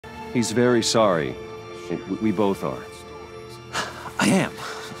He's very sorry. We both are. I am.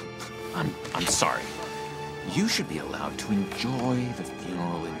 I'm sorry. You should be allowed to enjoy the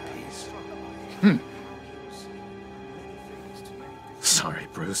funeral in peace. Sorry,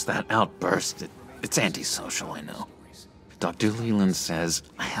 Bruce, that outburst, it's antisocial, I know. Dr. Leland says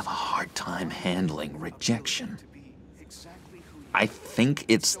I have a hard time handling rejection. I think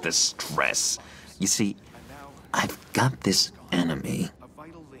it's the stress. You see, I've got this enemy.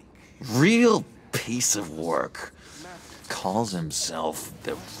 Real piece of work. Calls himself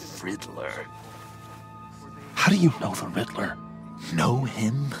the Riddler. How do you know the Riddler? Know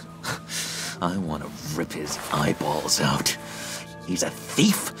him? I want to rip his eyeballs out. He's a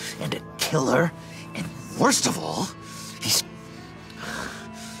thief and a killer, and worst of all, he's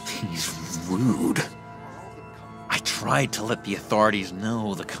rude. I tried to let the authorities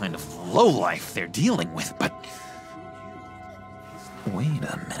know the kind of lowlife they're dealing with, but... Wait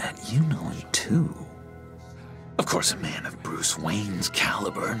a minute, you know him too. Of course, a man of Bruce Wayne's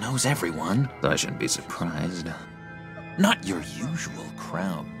caliber knows everyone, so I shouldn't be surprised. Not your usual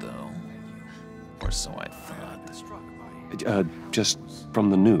crowd, though. Or so I thought. Just from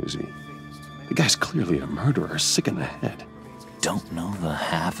the news. The guy's clearly a murderer, sick in the head. Don't know the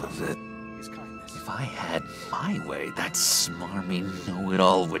half of it. If I had my way, that smarmy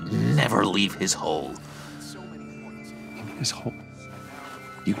know-it-all would never leave his hole. His hole?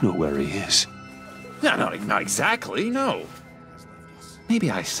 You know where he is. No, not exactly, no. Maybe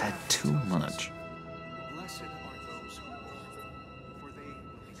I said too much.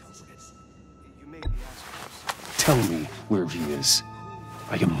 Tell me where he is.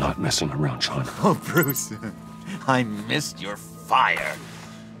 I am not messing around, John. Oh, Bruce, I missed your fire.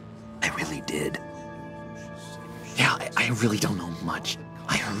 I really did. Yeah, I really don't know much.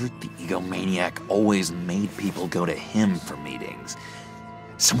 I heard the egomaniac always made people go to him for meetings.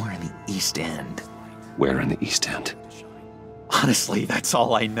 Somewhere in the East End. Where in the East End? Honestly, that's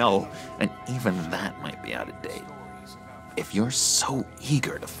all I know. And even that might be out of date. If you're so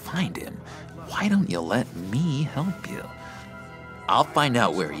eager to find him, why don't you let me help you? I'll find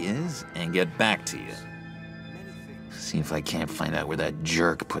out where he is and get back to you. See if I can't find out where that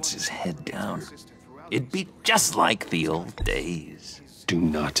jerk puts his head down. It'd be just like the old days. Do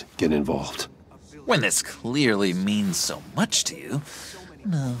not get involved. When this clearly means so much to you,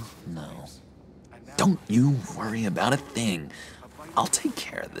 no. Don't you worry about a thing. I'll take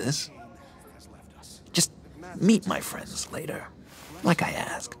care of this. Just meet my friends later, like I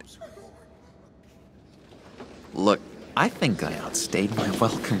asked. Look, I think I outstayed my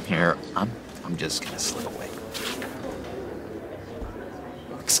welcome here. I'm just gonna slip away.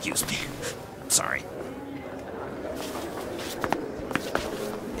 Excuse me. Sorry.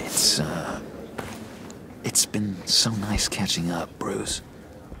 It's been so nice catching up, Bruce.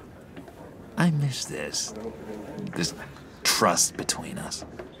 I miss this trust between us.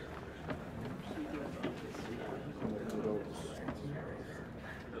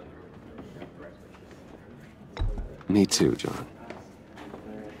 Me too, John.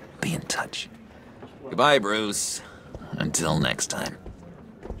 Be in touch. Goodbye, Bruce. Until next time.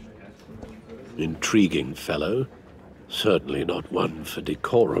 Intriguing fellow. Certainly not one for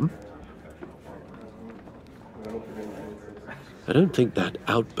decorum. I don't think that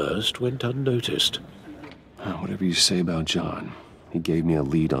outburst went unnoticed. Whatever you say about John, he gave me a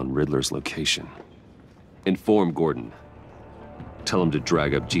lead on Riddler's location. Inform Gordon. Tell him to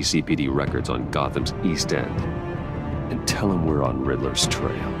drag up GCPD records on Gotham's East End. And tell him we're on Riddler's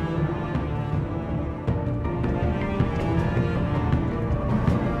trail.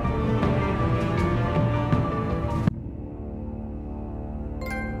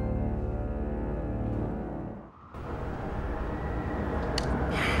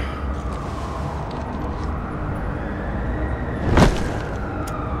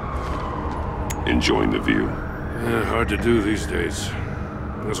 Enjoying the view. Yeah, hard to do these days.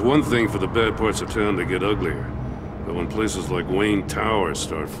 There's one thing for the bad parts of town to get uglier, but when places like Wayne Tower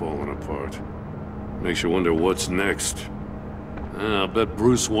start falling apart, makes you wonder what's next. I'll bet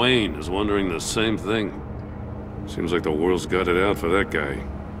Bruce Wayne is wondering the same thing. Seems like the world's got it out for that guy.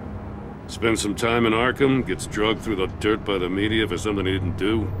 Spends some time in Arkham, gets drugged through the dirt by the media for something he didn't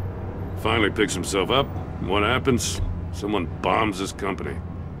do. Finally picks himself up, and what happens? Someone bombs his company.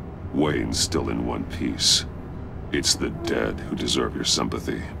 Wayne's still in one piece. It's the dead who deserve your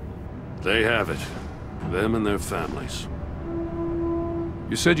sympathy. They have it. Them and their families.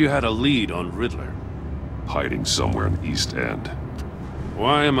 You said you had a lead on Riddler. Hiding somewhere in East End.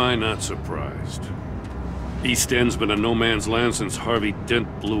 Why am I not surprised? East End's been a no-man's land since Harvey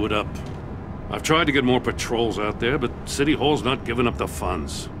Dent blew it up. I've tried to get more patrols out there, but City Hall's not giving up the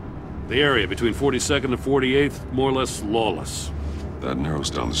funds. The area between 42nd and 48th, more or less lawless. That narrows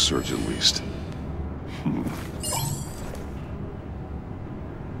down the search at least.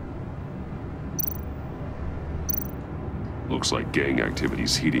 Looks like gang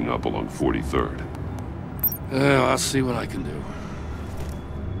activity's heating up along 43rd. I'll see what I can do.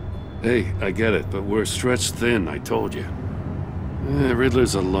 Hey, I get it, but we're stretched thin, I told you.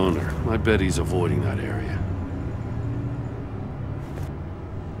 Riddler's a loner. I bet he's avoiding that area.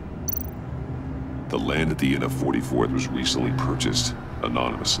 The land at the end of 44th was recently purchased,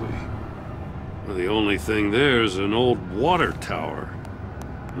 anonymously. Well, the only thing there is an old water tower.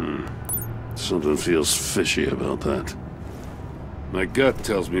 Something feels fishy about that. My gut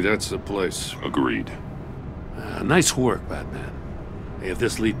tells me that's the place. Agreed. Nice work, Batman. Hey, if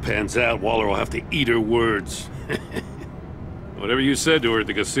this lead pans out, Waller will have to eat her words. Whatever you said to her at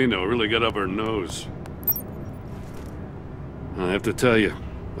the casino really got up her nose. I have to tell you,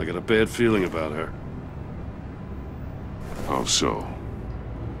 I got a bad feeling about her. How so?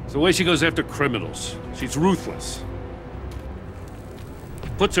 It's the way she goes after criminals. She's ruthless.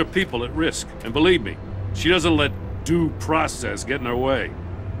 Puts her people at risk. And believe me, she doesn't let due process get in her way.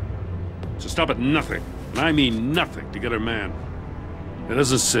 She'll stop at nothing, and I mean nothing, to get her man. It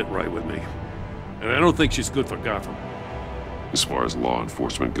doesn't sit right with me. And I don't think she's good for Gotham. As far as law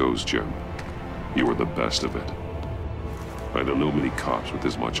enforcement goes, Jim, you are the best of it. I don't know many cops with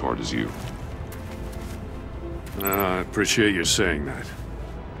as much heart as you. I appreciate you saying that.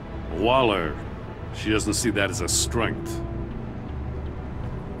 Waller, she doesn't see that as a strength.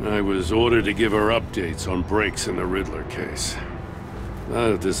 I was ordered to give her updates on breaks in the Riddler case.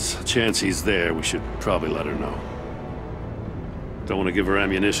 If there's a chance he's there, we should probably let her know. Don't want to give her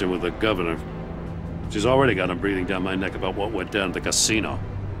ammunition with the governor. She's already got him breathing down my neck about what went down at the casino.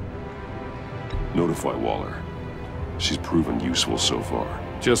 Notify Waller. She's proven useful so far.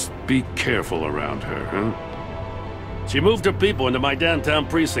 Just be careful around her, huh? She moved her people into my downtown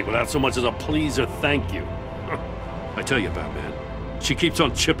precinct without so much as a please or thank you. I tell you, Batman, she keeps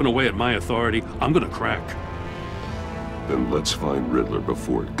on chipping away at my authority, I'm gonna crack. Then let's find Riddler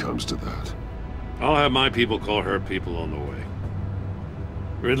before it comes to that. I'll have my people call her people on the way.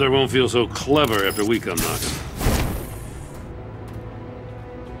 Riddler won't feel so clever after we come knocking.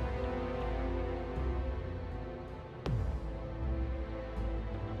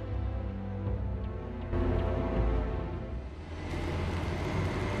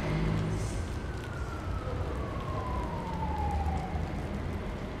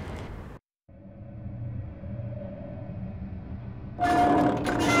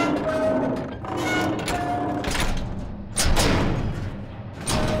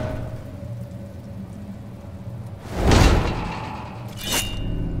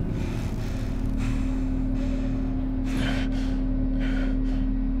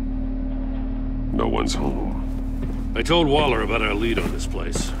 No one's home. I told Waller about our lead on this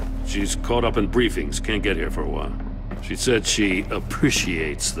place. She's caught up in briefings, can't get here for a while. She said she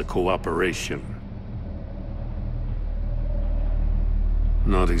appreciates the cooperation.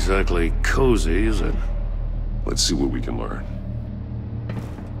 Not exactly cozy, is it? Let's see what we can learn.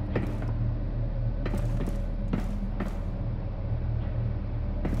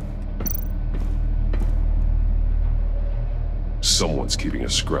 Someone's keeping a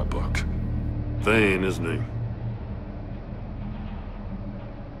scrapbook. Vain, isn't he?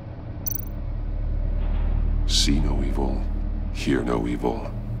 See no evil, hear no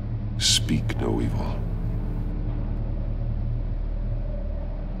evil, speak no evil.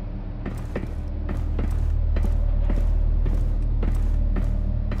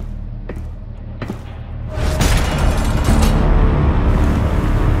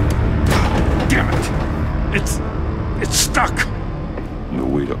 Damn it! It's stuck! No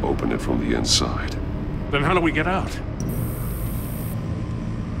way to open it from the inside. Then how do we get out?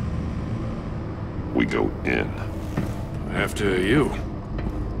 We go in. After you.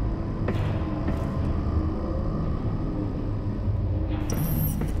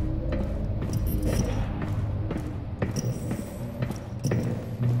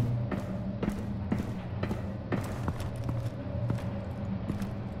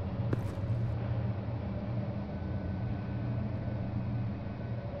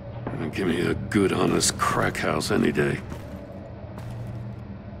 Give me a good, honest crack house any day.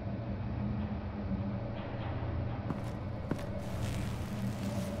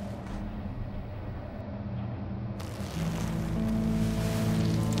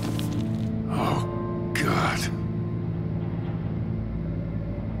 Oh, God.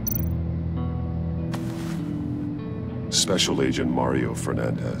 Special Agent Mario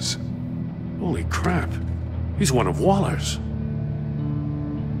Fernandez. Holy crap. He's one of Waller's.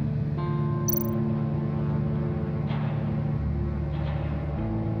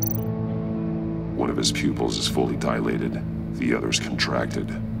 One of his pupils is fully dilated, the other's contracted.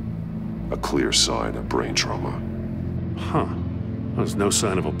 A clear sign of brain trauma. Huh. There's no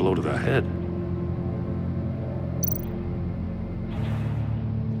sign of a blow to the head.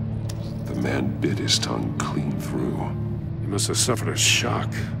 The man bit his tongue clean through. He must have suffered a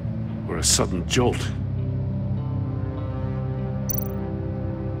shock, or a sudden jolt.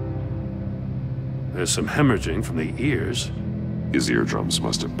 There's some hemorrhaging from the ears. His eardrums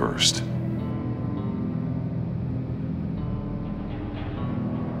must have burst.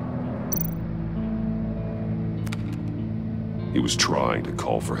 He was trying to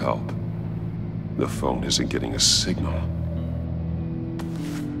call for help. The phone isn't getting a signal.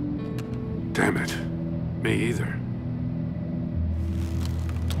 Damn it. Me either.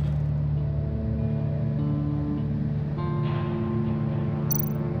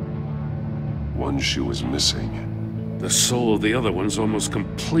 One shoe is missing. The sole of the other one's almost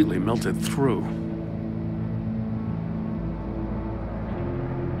completely melted through.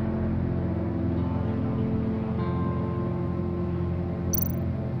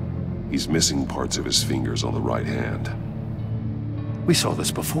 He's missing parts of his fingers on the right hand. We saw this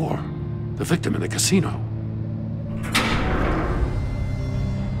before. The victim in the casino.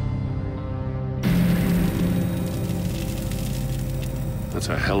 That's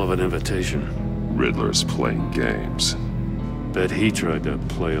a hell of an invitation. Riddler's playing games. Bet he tried to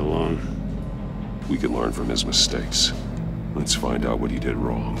play along. We can learn from his mistakes. Let's find out what he did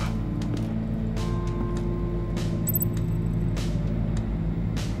wrong.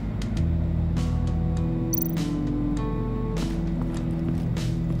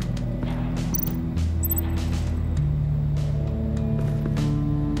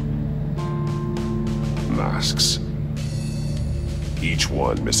 Masks. Each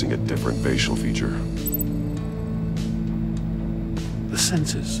one missing a different facial feature. The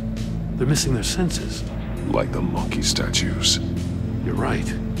senses. They're missing their senses. Like the monkey statues. You're right.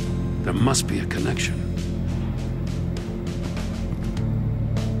 There must be a connection.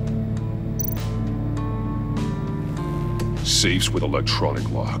 Safes with electronic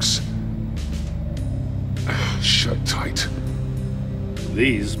locks. Shut tight.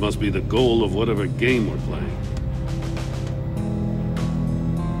 These must be the goal of whatever game we're playing.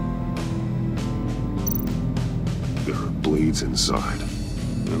 There are blades inside.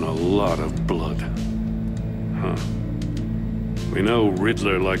 And a lot of blood. Huh. We know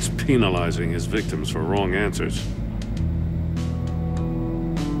Riddler likes penalizing his victims for wrong answers.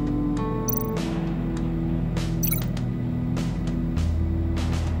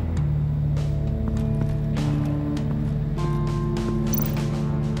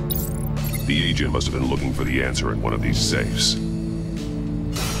 The agent must have been looking for the answer in one of these safes.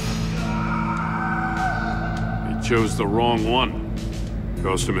 He chose the wrong one.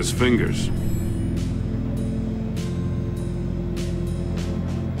 Cost him his fingers.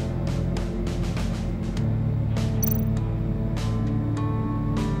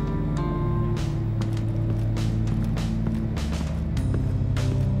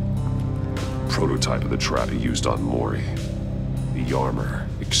 Prototype of the trap he used on Mori. The armor,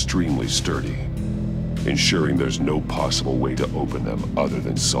 extremely sturdy, ensuring there's no possible way to open them other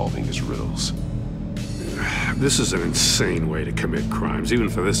than solving his riddles. This is an insane way to commit crimes, even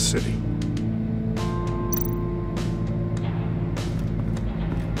for this city.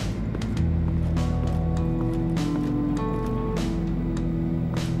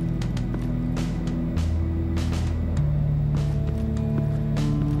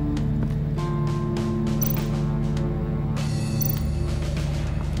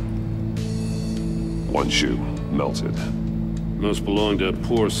 One shoe, melted. Must belong to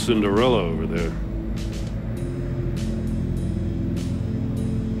poor Cinderella over there.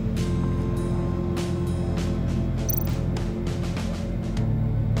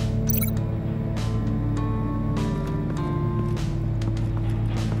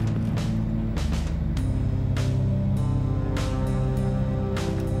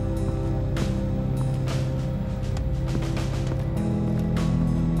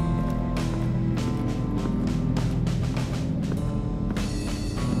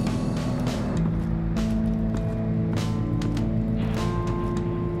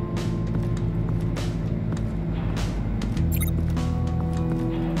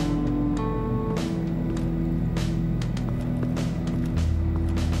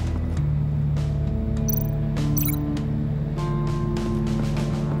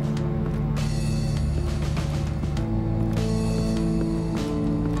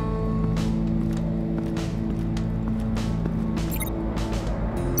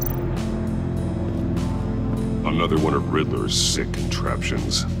 Another one of Riddler's sick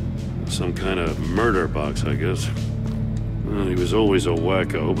contraptions. Some kind of murder box, I guess. Well, he was always a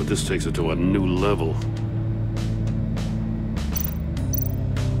wacko, but this takes it to a new level.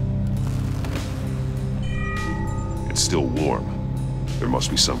 It's still warm. There must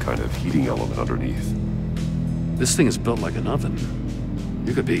be some kind of heating element underneath. This thing is built like an oven.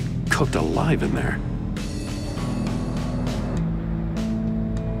 You could be cooked alive in there.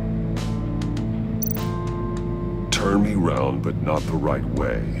 Turn me round, but not the right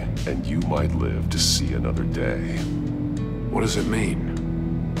way, and you might live to see another day. What does it mean?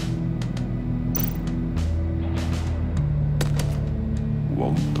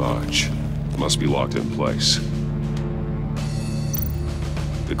 Won't budge. Must be locked in place.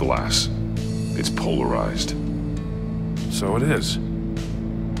 The glass. It's polarized. So it is.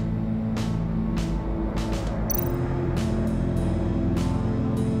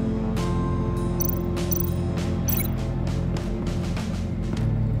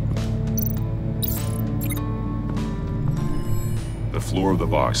 The floor of the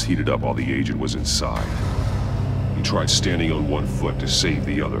box heated up while the agent was inside. He tried standing on one foot to save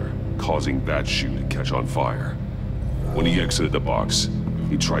the other, causing that shoe to catch on fire. When he exited the box,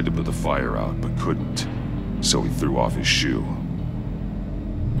 he tried to put the fire out, but couldn't. So he threw off his shoe.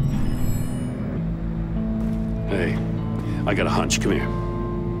 Hey, I got a hunch. Come here.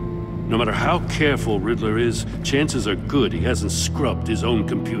 No matter how careful Riddler is, chances are good he hasn't scrubbed his own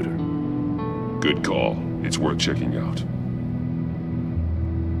computer. Good call. It's worth checking out.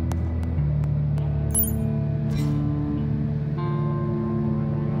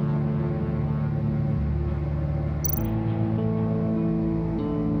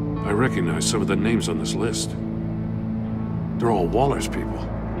 I recognize some of the names on this list. They're all Waller's people.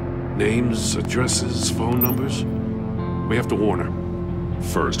 Names, addresses, phone numbers. We have to warn her.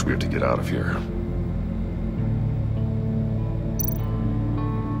 First, we have to get out of here.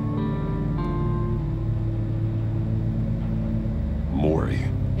 Mori.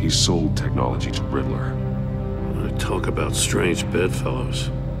 He sold technology to Riddler. Talk about strange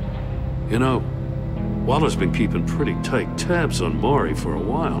bedfellows. You know, Waller's been keeping pretty tight tabs on Mori for a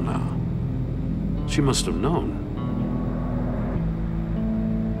while now. She must have known.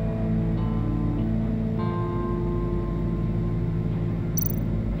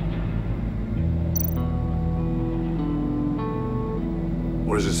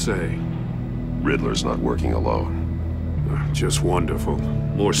 What does it say? Riddler's not working alone. Just wonderful.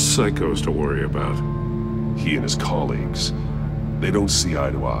 More psychos to worry about. He and his colleagues, they don't see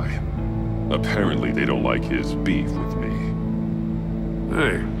eye to eye. Apparently, they don't like his beef with me.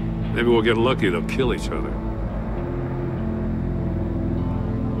 Hey, maybe we'll get lucky to kill each other.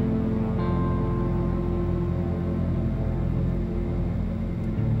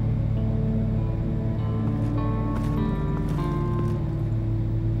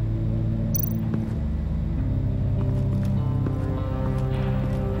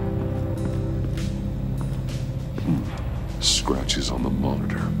 Scratches on the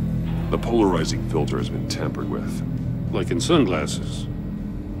monitor. The polarizing filter has been tampered with. Like in sunglasses.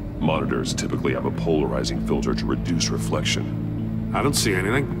 Monitors typically have a polarizing filter to reduce reflection. I don't see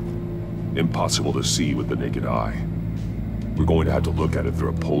anything. Impossible to see with the naked eye. We're going to have to look at it through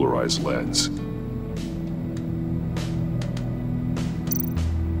a polarized lens.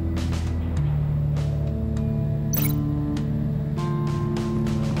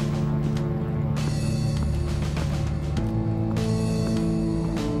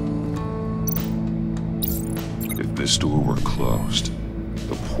 If this door were closed,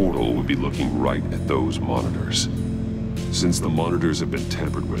 the portal would be looking right at those monitors. Since the monitors have been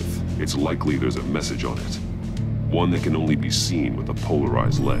tampered with, it's likely there's a message on it. One that can only be seen with a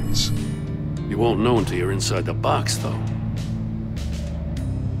polarized lens. You won't know until you're inside the box, though.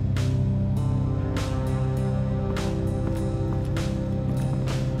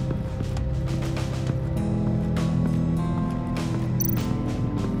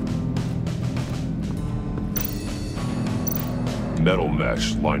 Metal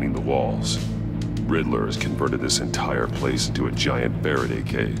mesh lining the walls. Riddler has converted this entire place into a giant Faraday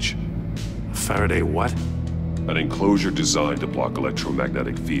cage. Faraday what? An enclosure designed to block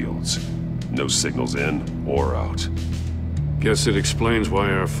electromagnetic fields. No signals in or out. Guess it explains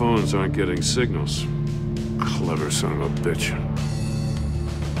why our phones aren't getting signals. Clever son of a bitch.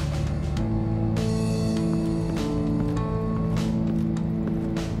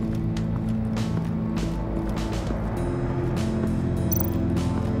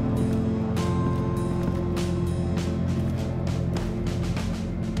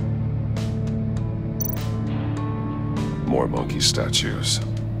 More monkey statues.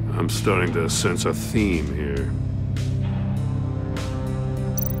 I'm starting to sense a theme here.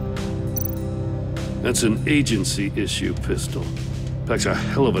 That's an agency-issue pistol. Packs a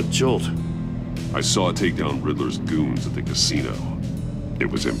hell of a jolt. I saw it take down Riddler's goons at the casino. It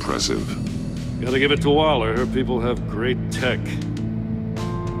was impressive. Gotta give it to Waller. Her people have great tech.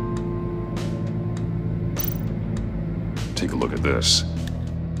 Take a look at this.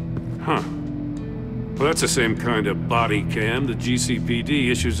 Huh. Well, that's the same kind of body cam the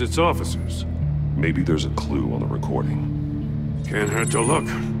GCPD issues its officers. Maybe there's a clue on the recording. Can't hurt to look.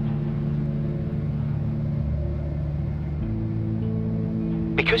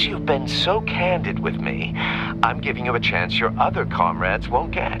 Because you've been so candid with me, I'm giving you a chance your other comrades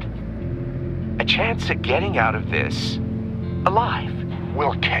won't get. A chance at getting out of this alive.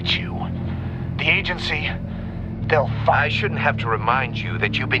 We'll catch you. The agency, they'll I shouldn't have to remind you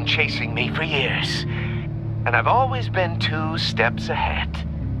that you've been chasing me for years. And I've always been 2 steps ahead.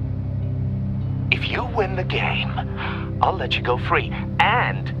 If you win the game, I'll let you go free.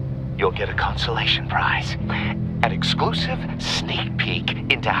 And you'll get a consolation prize. An exclusive sneak peek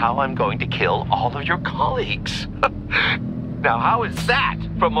into how I'm going to kill all of your colleagues. Now, how is that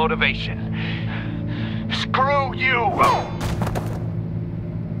for motivation? screw you!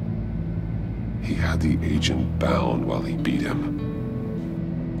 He had the agent bound while he beat him.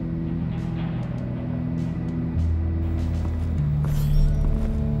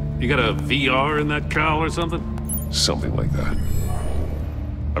 You got a VR in that cowl or something? Something like that.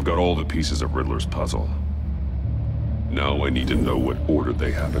 I've got all the pieces of Riddler's puzzle. Now I need to know what order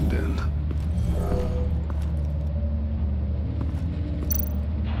they happened in.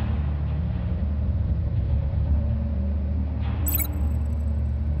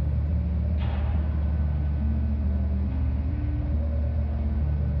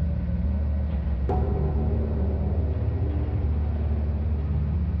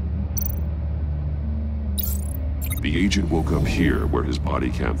 The agent woke up here where his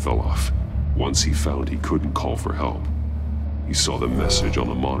body cam fell off. Once he found he couldn't call for help, he saw the message on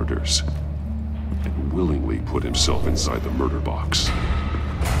the monitors and willingly put himself inside the murder box.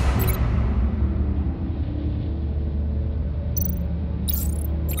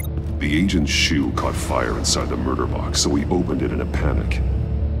 The agent's shoe caught fire inside the murder box, so he opened it in a panic.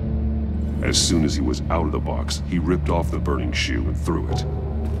 As soon as he was out of the box, he ripped off the burning shoe and threw it.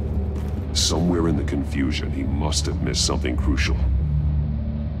 Somewhere in the confusion, he must have missed something crucial.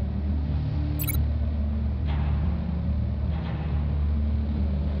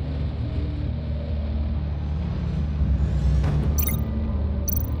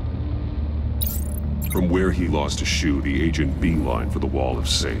 From where he lost a shoe, the agent beelined for the wall of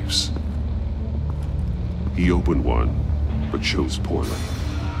safes. He opened one, but chose poorly.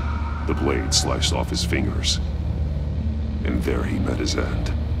 The blade sliced off his fingers, and there he met his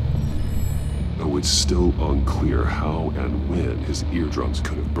end. Though it's still unclear how and when his eardrums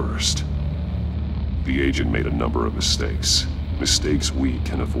could have burst. The agent made a number of mistakes. Mistakes we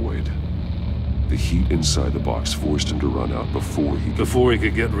can avoid. The heat inside the box forced him to run out before he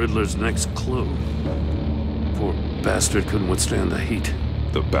could get Riddler's next clue. Poor bastard couldn't withstand the heat.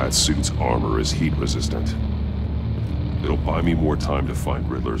 The Batsuit's armor is heat resistant. It'll buy me more time to find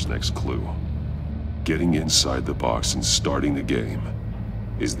Riddler's next clue. Getting inside the box and starting the game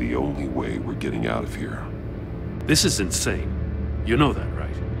is the only way we're getting out of here. This is insane. You know that,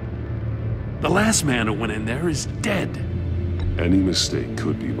 right? The last man who went in there is dead. Any mistake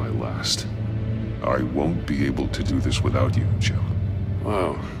could be my last. I won't be able to do this without you, Jim.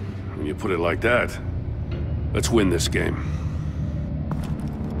 Wow, when you put it like that, let's win this game.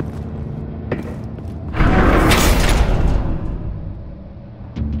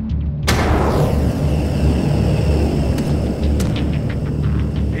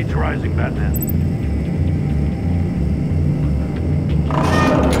 Rising, Batman.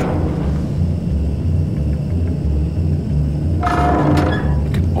 I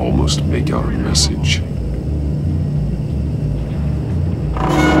can almost make out a message.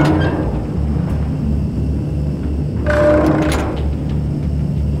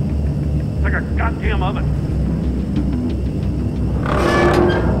 It's like a goddamn oven.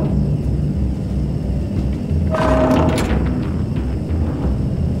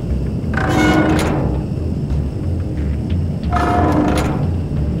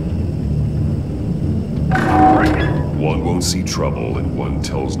 See trouble and one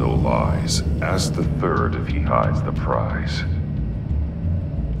tells no lies. Ask the third if he hides the prize.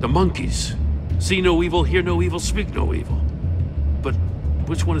 The monkeys. See no evil, hear no evil, speak no evil. But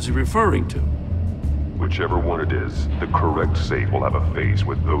which one is he referring to? Whichever one it is, the correct safe will have a face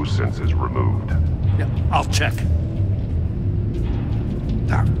with those senses removed. Yeah, I'll check.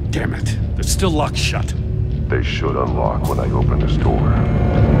 Ah, damn it. They're still locked shut. They should unlock when I open this door.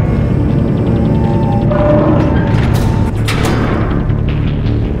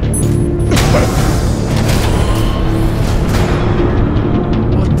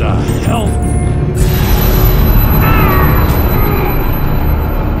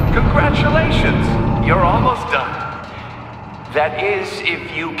 is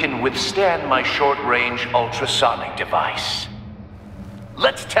if you can withstand my short-range ultrasonic device.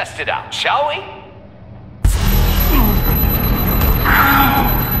 Let's test it out, shall we?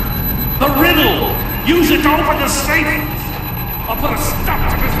 The riddle! Use it to open the safe! I'll put a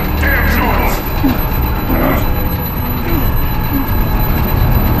stop to this damn noise!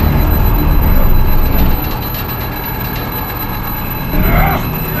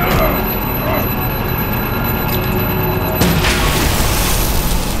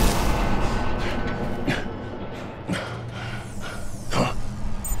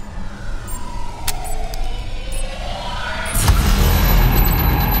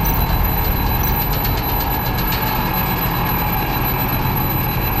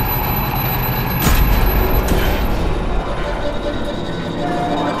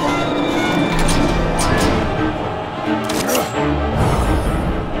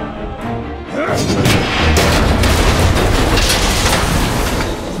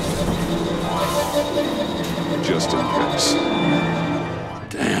 Just in case.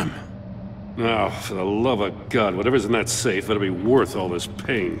 Damn. Now, for the love of God, whatever's in that safe better be worth all this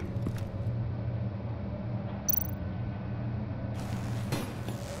pain.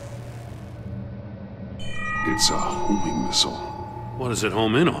 It's a homing missile. What does it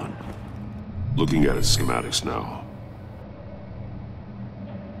home in on? Looking at its schematics now.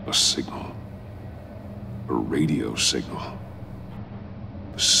 A signal. A radio signal.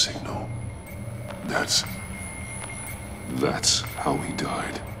 A signal. That's how he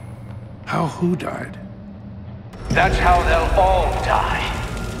died. How who died? That's how they'll all die.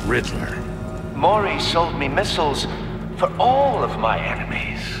 Riddler. Maury sold me missiles for all of my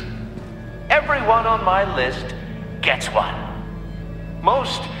enemies. Everyone on my list gets one.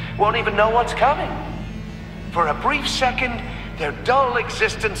 Most won't even know what's coming. For a brief second, their dull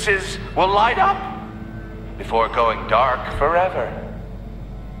existences will light up before going dark forever.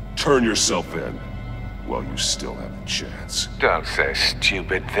 Turn yourself in while you still have a chance. Don't say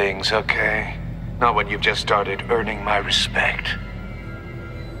stupid things, okay? Not when you've just started earning my respect.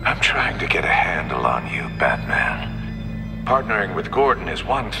 I'm trying to get a handle on you, Batman. Partnering with Gordon is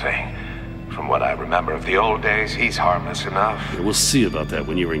one thing. From what I remember of the old days, he's harmless enough. Yeah, we'll see about that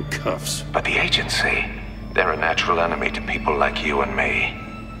when you're in cuffs. But the agency, they're a natural enemy to people like you and me.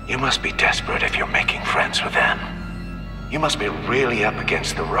 You must be desperate if you're making friends with them. You must be really up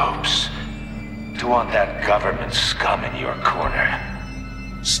against the ropes to want that government scum in your corner.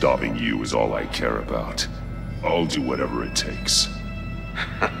 Stopping you is all I care about. I'll do whatever it takes.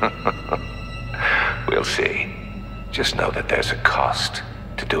 We'll see. Just know that there's a cost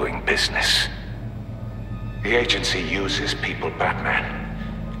to doing business. The agency uses people,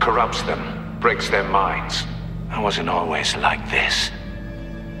 Batman. Corrupts them, breaks their minds. I wasn't always like this.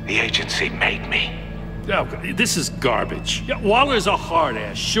 The agency made me. Oh, this is garbage. Yeah, Waller's a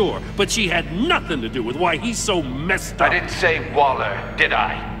hard-ass, sure, but she had nothing to do with why he's so messed up. I didn't say Waller, did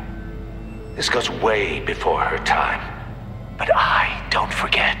I? This goes way before her time. But I don't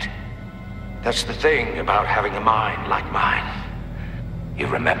forget. That's the thing about having a mind like mine. You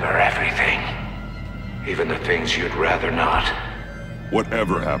remember everything. Even the things you'd rather not.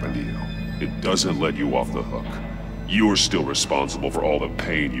 Whatever happened to you, it doesn't let you off the hook. You're still responsible for all the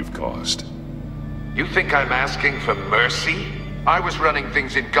pain you've caused. You think I'm asking for mercy? I was running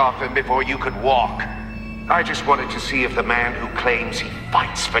things in Gotham before you could walk. I just wanted to see if the man who claims he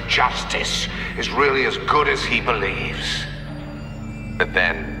fights for justice is really as good as he believes. But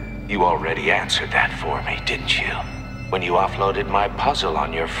then, you already answered that for me, didn't you? When you offloaded my puzzle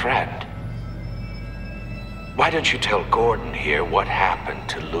on your friend. Why don't you tell Gordon here what happened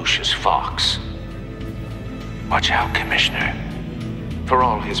to Lucius Fox? Watch out, Commissioner. For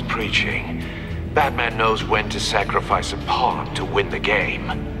all his preaching, Batman knows when to sacrifice a pawn to win the game.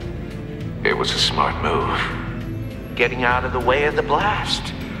 It was a smart move. Getting out of the way of the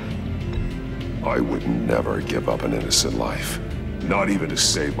blast. I would never give up an innocent life. Not even to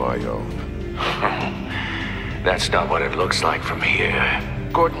save my own. That's not what it looks like from here.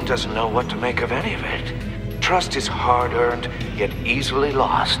 Gordon doesn't know what to make of any of it. Trust is hard-earned, yet easily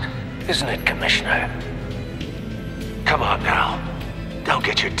lost. Isn't it, Commissioner? Come on now. Don't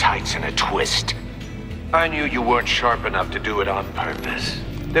get your tights in a twist. I knew you weren't sharp enough to do it on purpose.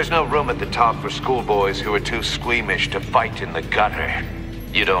 There's no room at the top for schoolboys who are too squeamish to fight in the gutter.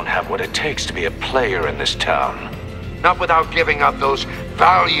 You don't have what it takes to be a player in this town. Not without giving up those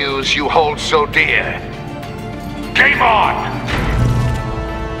values you hold so dear. Game on!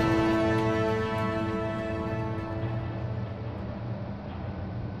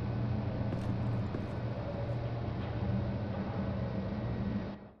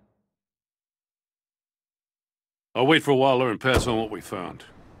 I'll wait for Waller and pass on what we found.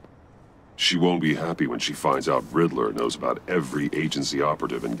 She won't be happy when she finds out Riddler knows about every agency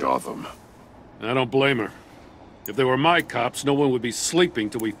operative in Gotham. I don't blame her. If they were my cops, no one would be sleeping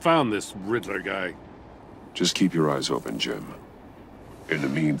till we found this Riddler guy. Just keep your eyes open, Jim. In the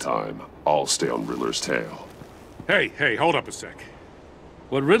meantime, I'll stay on Riddler's tail. Hey, hold up a sec.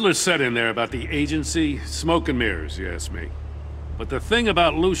 What Riddler said in there about the agency, smoke and mirrors, you ask me. But the thing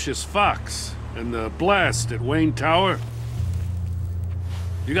about Lucius Fox and the blast at Wayne Tower,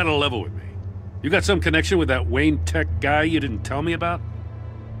 you gotta level with me. You got some connection with that Wayne Tech guy you didn't tell me about?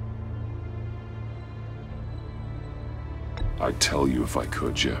 I'd tell you if I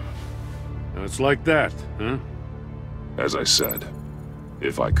could, Jim. Now it's like that, huh? As I said,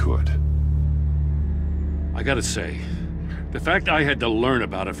 if I could. I gotta say, the fact I had to learn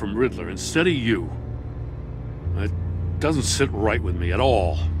about it from Riddler instead of you, it doesn't sit right with me at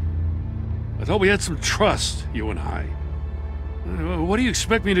all. I thought we had some trust, you and I. What do you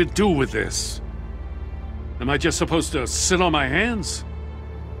expect me to do with this? Am I just supposed to sit on my hands?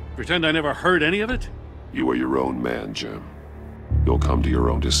 Pretend I never heard any of it? You are your own man, Jim. You'll come to your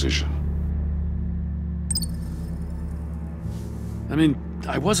own decision. I mean,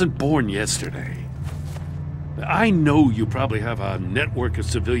 I wasn't born yesterday. I know you probably have a network of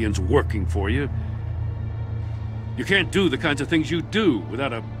civilians working for you. You can't do the kinds of things you do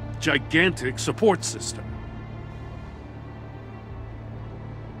without a gigantic support system.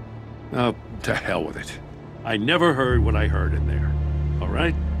 Oh, to hell with it. I never heard what I heard in there. All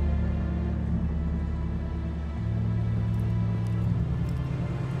right?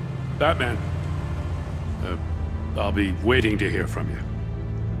 Batman. I'll be waiting to hear from you.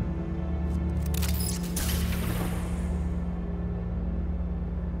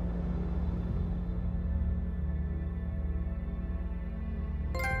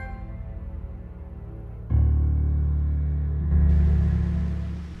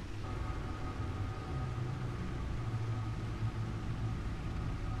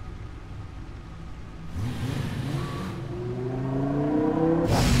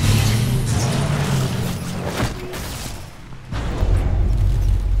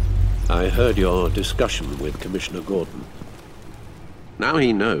 I heard your discussion with Commissioner Gordon. Now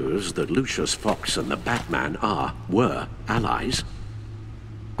he knows that Lucius Fox and the Batman were allies.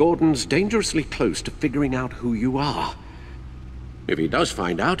 Gordon's dangerously close to figuring out who you are. If he does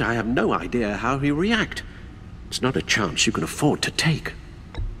find out, I have no idea how he'll react. It's not a chance you can afford to take.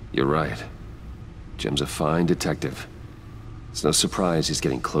 You're right. Jim's a fine detective. It's no surprise he's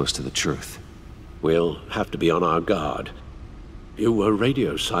getting close to the truth. We'll have to be on our guard. You were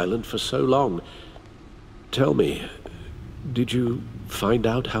radio silent for so long. Tell me, did you find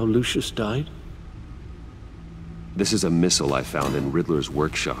out how Lucius died? This is a missile I found in Riddler's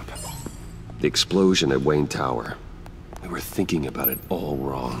workshop. The explosion at Wayne Tower. We were thinking about it all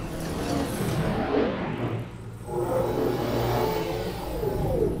wrong.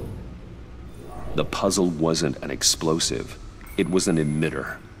 The puzzle wasn't an explosive. It was an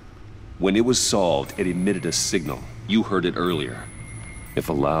emitter. When it was solved, it emitted a signal. You heard it earlier. If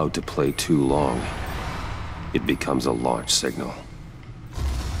allowed to play too long, it becomes a launch signal.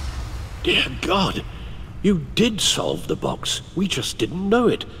 Dear God! You did solve the box. We just didn't know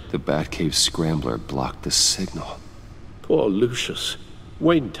it. The Batcave scrambler blocked the signal. Poor Lucius.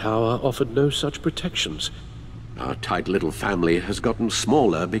 Wayne Tower offered no such protections. Our tight little family has gotten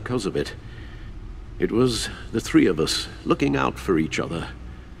smaller because of it. It was the three of us looking out for each other.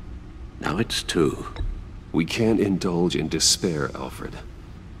 Now it's two. We can't indulge in despair, Alfred.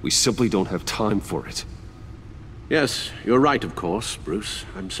 We simply don't have time for it. Yes, you're right, of course, Bruce.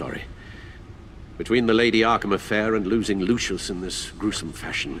 I'm sorry. Between the Lady Arkham affair and losing Lucius in this gruesome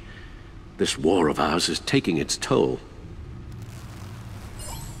fashion, this war of ours is taking its toll.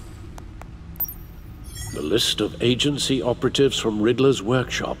 The list of agency operatives from Riddler's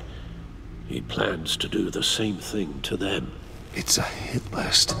workshop. He plans to do the same thing to them. It's a hit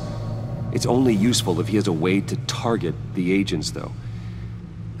list. It's only useful if he has a way to target the agents, though.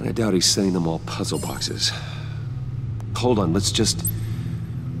 And I doubt he's sending them all puzzle boxes. Hold on, let's just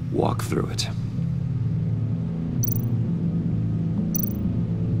walk through it.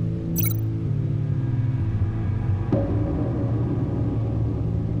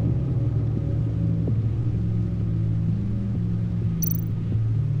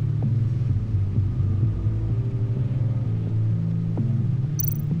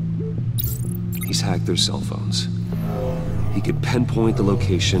 He's hacked their cell phones. He could pinpoint the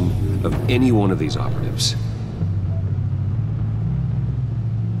location of any one of these operatives.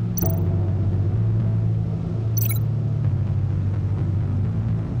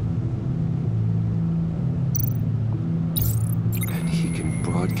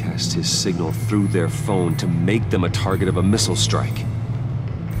 passed his signal through their phone to make them a target of a missile strike.